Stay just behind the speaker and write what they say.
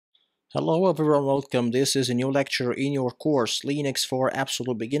Hello everyone, welcome. This is a new lecture in your course Linux for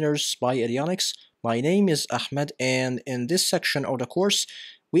Absolute Beginners by Aryonics. My name is Ahmed, and in this section of the course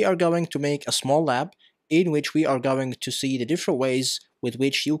we are going to make a small lab in which we are going to see the different ways with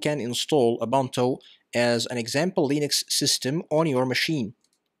which you can install Ubuntu as an example Linux system on your machine.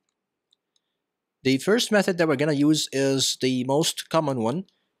 The first method that we're going to use is the most common one,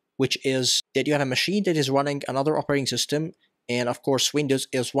 which is that you have a machine that is running another operating system, and of course Windows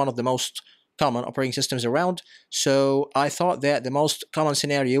is one of the most common operating systems around. So I thought that the most common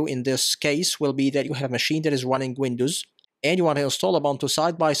scenario in this case will be that you have a machine that is running Windows and you want to install Ubuntu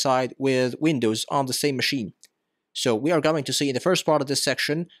side by side with Windows on the same machine. So we are going to see in the first part of this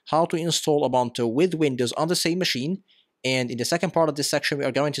section how to install Ubuntu with Windows on the same machine, and in the second part of this section we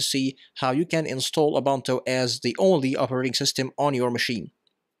are going to see how you can install Ubuntu as the only operating system on your machine.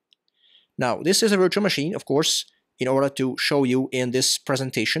 Now, this is a virtual machine, of course. In order to show you in this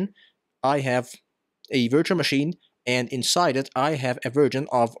presentation, I have a virtual machine, and inside it I have a version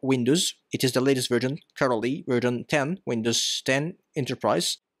of Windows. It is the latest version, currently version 10, Windows 10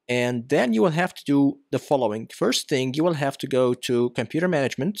 Enterprise. And then you will have to do the following. First thing, you will have to go to Computer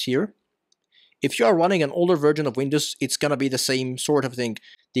Management here. If you are running an older version of Windows, it's going to be the same sort of thing.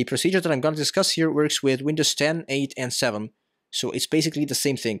 The procedure that I'm going to discuss here works with Windows 10, 8, and 7. So it's basically the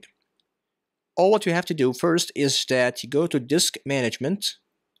same thing. All what you have to do first is that you go to Disk Management,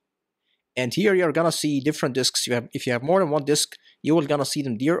 and here you're gonna see different disks. If you have more than one disk, you will gonna see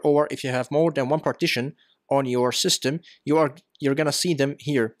them there, or if you have more than one partition on your system, you're gonna see them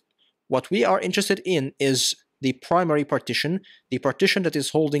here. What we are interested in is the primary partition, the partition that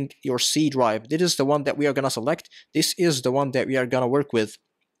is holding your C drive. This is the one that we are gonna select. This is the one that we are gonna work with,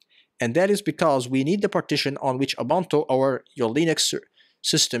 and that is because we need the partition on which Ubuntu or your Linux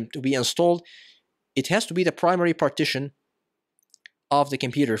system to be installed. It has to be the primary partition of the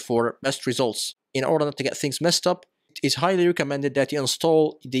computer for best results. In order not to get things messed up, it is highly recommended that you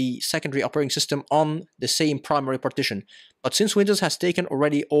install the secondary operating system on the same primary partition. But since Windows has taken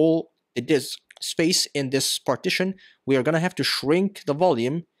already all the disk space in this partition, we are going to have to shrink the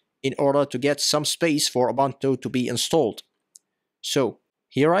volume in order to get some space for Ubuntu to be installed. So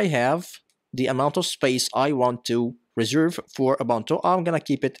here I have the amount of space I want to reserve for Ubuntu. I'm gonna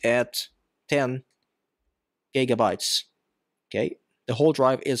keep it at 10 gigabytes. Okay, the whole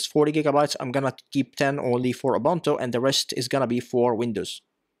drive is 40 gigabytes. I'm gonna keep 10 only for Ubuntu, and the rest is gonna be for Windows.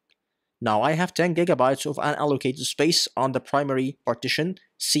 Now I have 10 gigabytes of unallocated space on the primary partition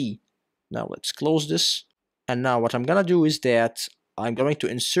C. Now let's close this, and now what I'm gonna do is that I'm going to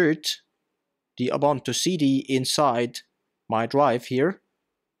insert the Ubuntu CD inside my drive here.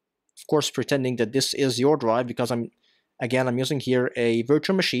 Of course, pretending that this is your drive, because I'm using here a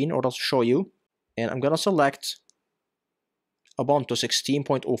virtual machine in order to show you, and I'm gonna select Ubuntu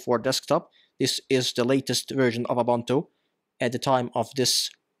 16.04 desktop. This is the latest version of Ubuntu at the time of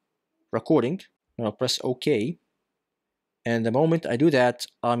this recording. I'll press OK, and the moment I do that,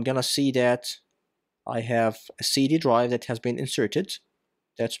 I'm gonna see that I have a CD drive that has been inserted.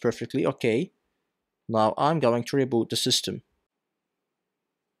 That's perfectly okay. Now I'm going to reboot the system.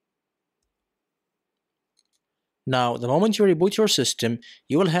 Now, the moment you reboot your system,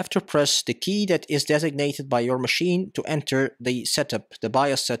 you will have to press the key that is designated by your machine to enter the setup, the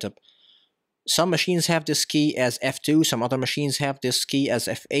BIOS setup. Some machines have this key as F2, some other machines have this key as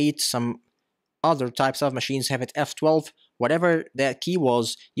F8, some other types of machines have it F12. Whatever that key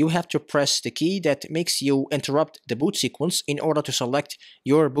was, you have to press the key that makes you interrupt the boot sequence in order to select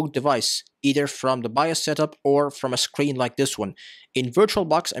your boot device, either from the BIOS setup or from a screen like this one. In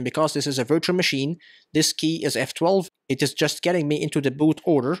VirtualBox, and because this is a virtual machine, this key is F12. It is just getting me into the boot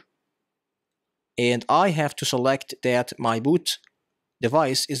order, and I have to select that my boot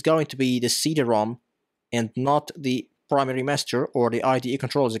device is going to be the CD-ROM and not the primary master or the IDE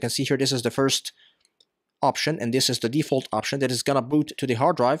controller. As you can see here, this is the first option, and this is the default option that is gonna boot to the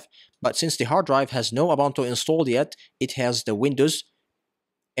hard drive. But since the hard drive has no Ubuntu installed yet, it has the Windows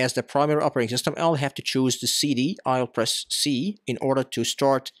as the primary operating system. I'll have to choose the CD. I'll press C in order to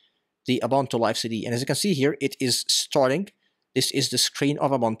start the Ubuntu Live CD, and as you can see here, it is starting. This is the screen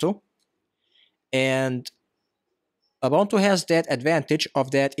of Ubuntu, and Ubuntu has that advantage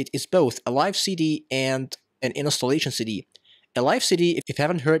of that it is both a live CD and an installation CD. A live CD, if you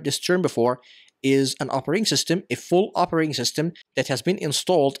haven't heard this term before, is an operating system, a full operating system that has been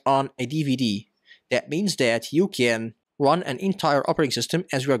installed on a DVD. That means that you can run an entire operating system,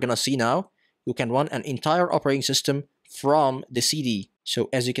 as we are gonna see now. You can run an entire operating system from the CD. So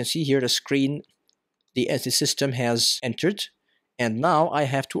as you can see here, the screen, the system has entered, and now I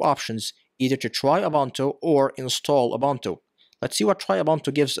have two options, either to try Ubuntu or install Ubuntu. Let's see what try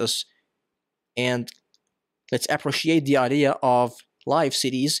Ubuntu gives us. and let's appreciate the idea of live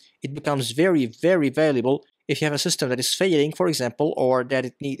CDs. It becomes very, very valuable if you have a system that is failing, for example, or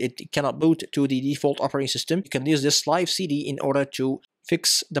that it cannot boot to the default operating system. You can use this live CD in order to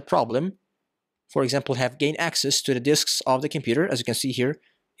fix the problem. For example, gain access to the disks of the computer. As you can see here,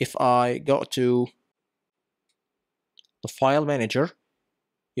 if I go to the file manager,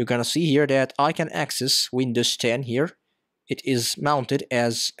 you're gonna see here that I can access Windows 10 here. It is mounted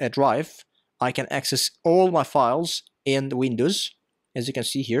as a drive. I can access all my files in Windows. As you can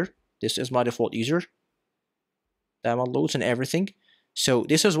see here, this is my default user. Downloads and everything. So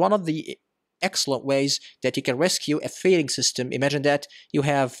this is one of the excellent ways that you can rescue a failing system. Imagine that you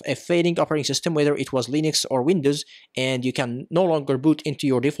have a failing operating system, whether it was Linux or Windows, and you can no longer boot into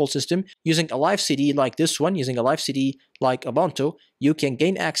your default system. Using a live CD like this one, using a live CD like Ubuntu, you can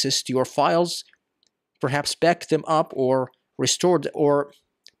gain access to your files, perhaps back them up or restore or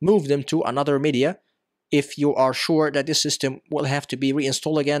move them to another media if you are sure that this system will have to be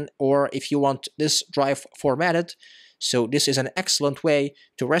reinstalled again, or if you want this drive formatted. So this is an excellent way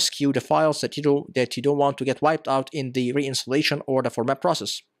to rescue the files that you don't want to get wiped out in the reinstallation or the format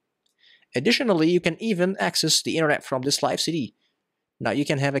process. Additionally, you can even access the internet from this live CD. Now you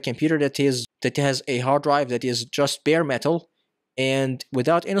can have a computer that has a hard drive that is just bare metal, and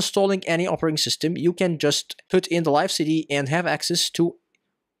without installing any operating system, you can just put in the live CD and have access to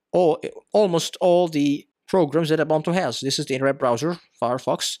almost all the programs that Ubuntu has. This is the internet browser,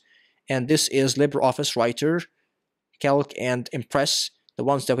 Firefox, and this is LibreOffice Writer, Calc, and Impress, the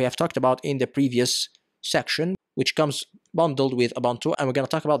ones that we have talked about in the previous section, which comes bundled with Ubuntu, and we're going to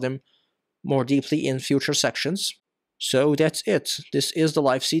talk about them more deeply in future sections. So that's it. This is the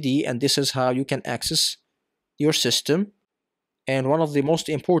live CD, and this is how you can access your system. And one of the most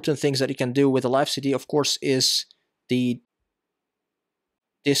important things that you can do with a live CD, of course, is the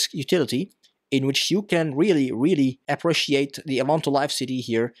disk utility, in which you can really appreciate the Ubuntu live CD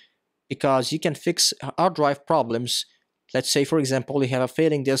here, because you can fix hard drive problems. Let's say, for example, you have a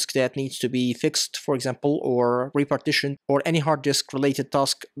failing disk that needs to be fixed, for example, or repartitioned, or any hard disk related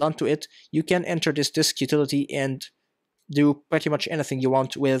task done to it. You can enter this disk utility and do pretty much anything you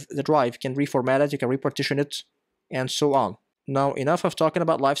want with the drive. You can reformat it, you can repartition it, and so on. Now, enough of talking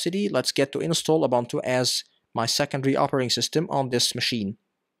about live CD. Let's get to install Ubuntu as my secondary operating system on this machine.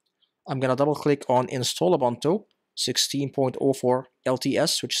 I'm going to double click on Install Ubuntu 16.04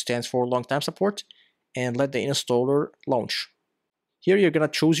 LTS, which stands for Long Time Support, and let the installer launch. Here you're going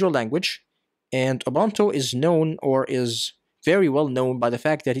to choose your language, and Ubuntu is known, or is very well known, by the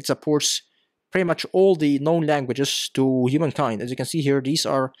fact that it supports pretty much all the known languages to humankind. As you can see here, these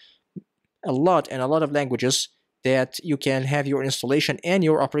are a lot of languages that you can have your installation and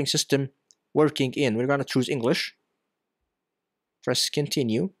your operating system working in. We're going to choose English. Press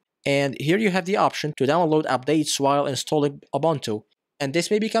continue. And here you have the option to download updates while installing Ubuntu. And this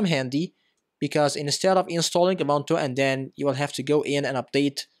may become handy because instead of installing Ubuntu and then you will have to go in and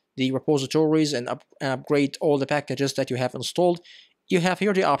update the repositories and upgrade all the packages that you have installed, you have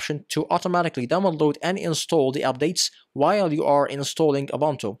here the option to automatically download and install the updates while you are installing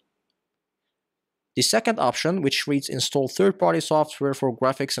Ubuntu. The second option, which reads install third-party software for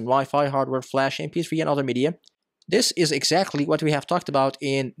graphics and Wi-Fi hardware, Flash, MP3, and other media, this is exactly what we have talked about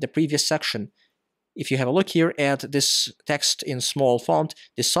in the previous section. If you have a look here at this text in small font,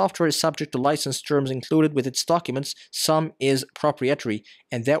 the software is subject to license terms included with its documents. Some is proprietary,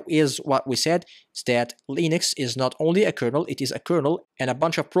 and that is what we said, is that Linux is not only a kernel, it is a kernel and a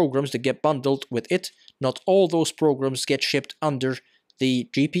bunch of programs that get bundled with it. Not all those programs get shipped under the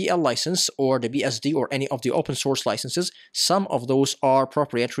GPL license or the BSD or any of the open source licenses. Some of those are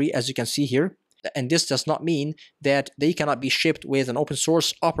proprietary, as you can see here. And this does not mean that they cannot be shipped with an open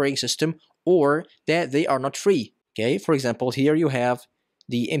source operating system or that they are not free. Okay, for example, here you have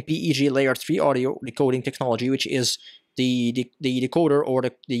the MPEG Layer 3 audio decoding technology, which is the decoder or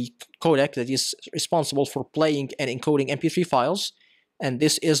the codec that is responsible for playing and encoding MP3 files. And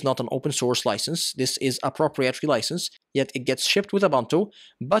this is not an open source license. This is a proprietary license, yet it gets shipped with Ubuntu,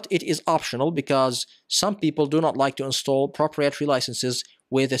 but it is optional because some people do not like to install proprietary licenses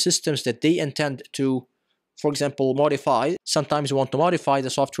with the systems that they intend to, for example, modify. Sometimes you want to modify the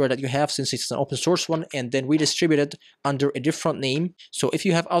software that you have since it's an open source one and then redistribute it under a different name. So if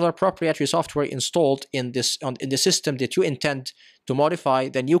you have other proprietary software installed in the system that you intend to modify,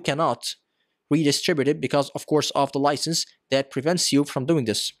 then you cannot redistribute it because, of course, of the license that prevents you from doing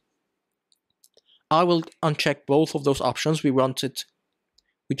this. I will uncheck both of those options. We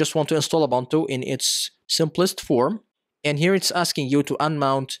just want to install Ubuntu in its simplest form. And here it's asking you to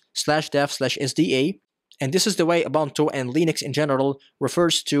unmount /dev/sda And this is the way Ubuntu and Linux in general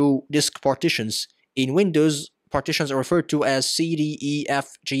refers to disk partitions. In Windows, partitions are referred to as C, D, E,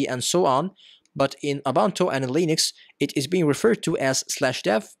 F, G, and so on. But in Ubuntu and in Linux, it is being referred to as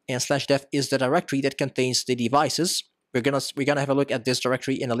 /dev, and /dev is the directory that contains the devices. We're gonna have a look at this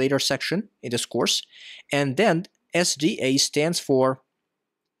directory in a later section in this course. And then SDA stands for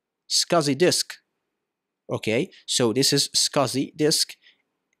SCSI disk. Okay, so this is SCSI disk.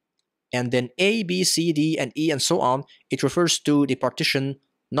 And then A, B, C, D, and E, and so on, it refers to the partition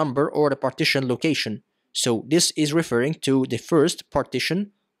number or the partition location. So this is referring to the first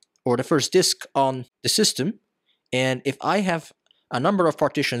partition or the first disk on the system. And if I have a number of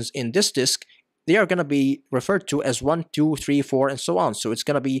partitions in this disk, they are going to be referred to as 1, 2, 3, 4, and so on. So it's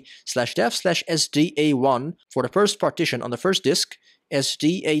going to be /dev/SDA1 for the first partition on the first disk,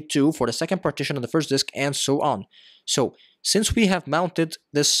 SDA2 for the second partition on the first disk, and so on. So since we have mounted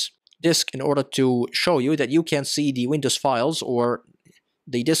this disk in order to show you that you can see the Windows files or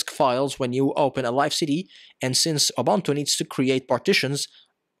the disk files when you open a live CD, and since Ubuntu needs to create partitions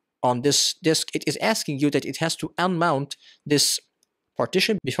on this disk, it is asking you that it has to unmount this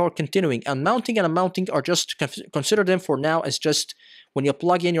partition before continuing. Unmounting and unmounting are just, consider them for now as just when you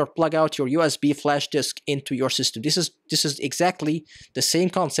plug in or plug out your USB flash disk into your system. This is exactly the same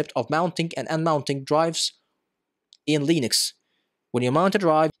concept of mounting and unmounting drives in Linux. When you mount a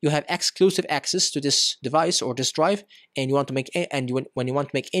drive, you have exclusive access to this device or this drive, and you want to make when you want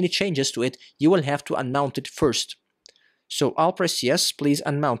to make any changes to it, you will have to unmount it first. So I'll press yes, please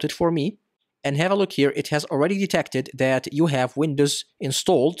unmount it for me. And have a look here, it has already detected that you have Windows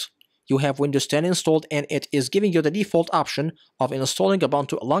installed. You have Windows 10 installed, and it is giving you the default option of installing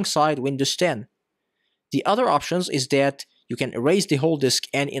Ubuntu alongside Windows 10. The other options is that you can erase the whole disk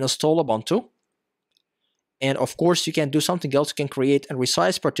and install Ubuntu. And of course, you can do something else. You can create and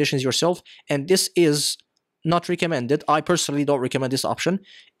resize partitions yourself, and this is not recommended. I personally don't recommend this option.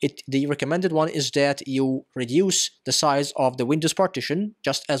 The recommended one is that you reduce the size of the Windows partition,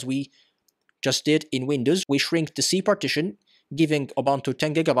 just as we just did in Windows. We shrink the C partition, giving Ubuntu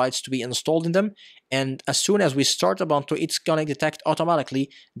 10 gigabytes to be installed in them, and as soon as we start Ubuntu, it's gonna detect automatically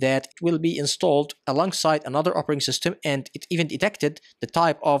that it will be installed alongside another operating system, and it even detected the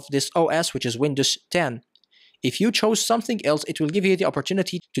type of this OS, which is Windows 10. If you chose something else, it will give you the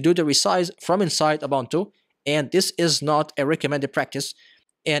opportunity to do the resize from inside Ubuntu, and this is not a recommended practice,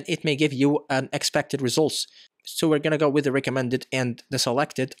 and it may give you unexpected results. So we're gonna go with the recommended and the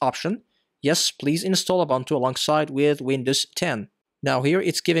selected option. Yes, please install Ubuntu alongside with Windows 10. Now here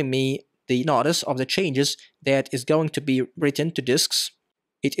it's giving me the notice of the changes that is going to be written to disks.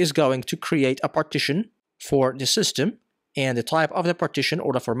 It is going to create a partition for the system, and the type of the partition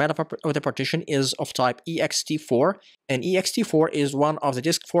or the format of the partition is of type ext4, and ext4 is one of the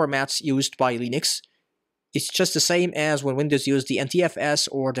disk formats used by Linux. It's just the same as when Windows used the NTFS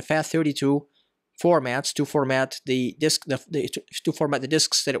or the FAT32 formats to format the disk, to format the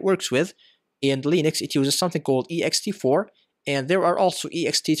disks that it works with. In Linux, it uses something called ext4, and there are also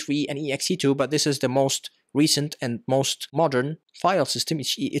ext3 and ext2, but this is the most recent and most modern file system.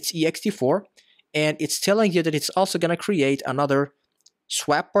 It's ext4, and it's telling you that it's also going to create another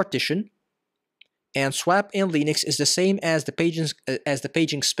swap partition. And swap in Linux is the same as the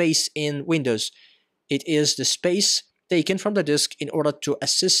paging space in Windows. It is the space taken from the disk in order to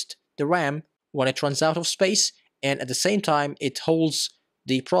assist the RAM when it runs out of space, and at the same time it holds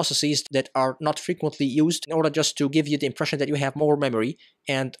the processes that are not frequently used in order just to give you the impression that you have more memory,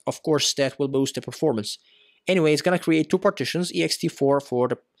 and of course that will boost the performance. Anyway, it's going to create two partitions,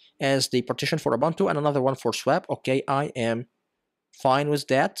 ext4 as the partition for Ubuntu and another one for swap. Okay, I am fine with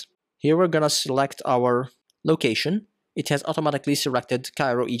that. Here we're going to select our location. It has automatically selected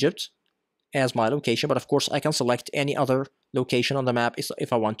Cairo, Egypt as my location, but of course I can select any other location on the map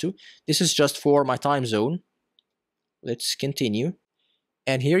if I want to. This is just for my time zone. Let's continue.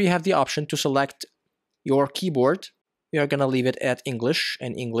 And here you have the option to select your keyboard. We are going to leave it at English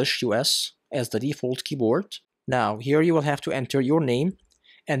and English US as the default keyboard. Now here you will have to enter your name,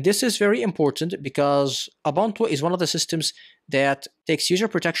 and this is very important because Ubuntu is one of the systems that takes user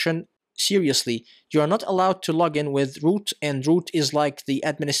protection seriously. You are not allowed to log in with root, and root is like the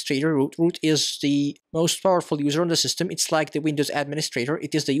administrator. Root is the most powerful user on the system. It's like the Windows administrator.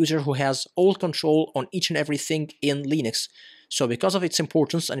 It is the user who has all control on each and everything in Linux. So because of its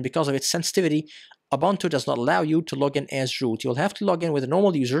importance and because of its sensitivity, Ubuntu does not allow you to log in as root. You'll have to log in with a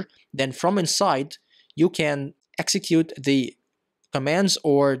normal user. Then from inside, you can execute the commands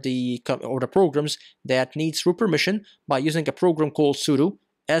or the programs that needs root permission by using a program called sudo,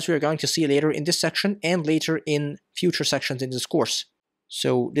 as we are going to see later in this section and later in future sections in this course.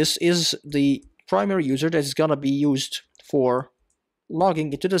 So this is the primary user that is gonna be used for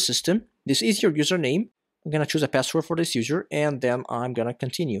logging into the system. This is your username. I'm gonna choose a password for this user, and then I'm gonna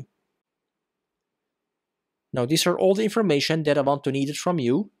continue. Now these are all the information that Ubuntu needed from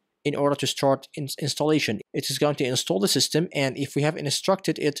you in order to start installation. It is going to install the system, and if we have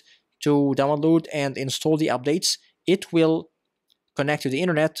instructed it to download and install the updates, it will connect to the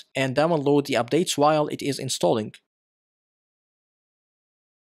internet and download the updates while it is installing.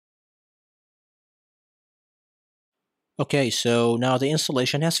 Okay, so now the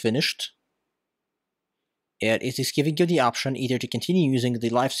installation has finished, and it is giving you the option either to continue using the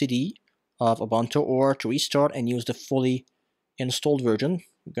live CD of Ubuntu or to restart and use the fully installed version.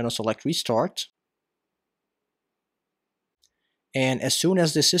 I'm going to select restart. And as soon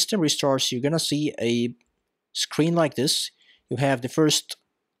as the system restarts, you're going to see a screen like this. You have the first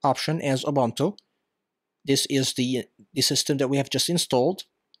option as Ubuntu. This is the system that we have just installed.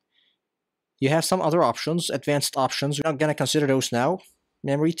 You have some other options, advanced options. We're not going to consider those now.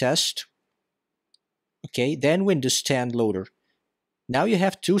 Memory test. Okay, then Windows 10 loader. Now you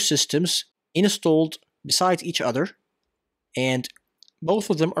have two systems installed beside each other, and both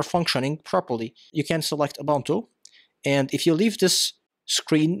of them are functioning properly. You can select Ubuntu, and if you leave this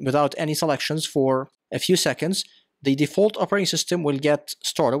screen without any selections for a few seconds, the default operating system will get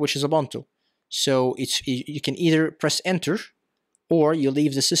started, which is Ubuntu. So you can either press enter, or you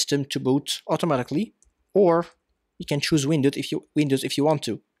leave the system to boot automatically, or you can choose Windows if you want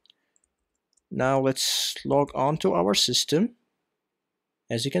to. Now let's log on to our system.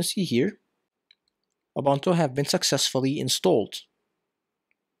 As you can see here, Ubuntu have been successfully installed.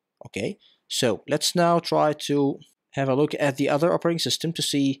 Okay, so let's now try to have a look at the other operating system to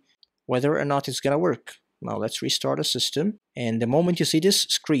see whether or not it's gonna work. Now let's restart the system, and the moment you see this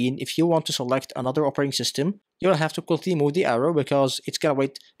screen, if you want to select another operating system, you'll have to quickly move the arrow because it's gonna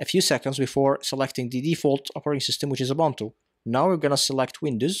wait a few seconds before selecting the default operating system, which is Ubuntu. Now we're gonna select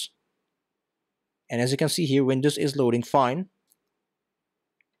Windows, and as you can see here, Windows is loading fine,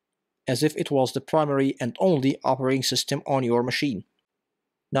 as if it was the primary and only operating system on your machine.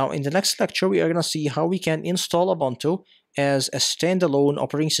 Now in the next lecture, we are going to see how we can install Ubuntu as a standalone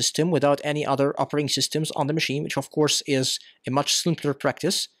operating system without any other operating systems on the machine, which of course is a much simpler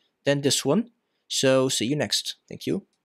practice than this one. So see you next. Thank you.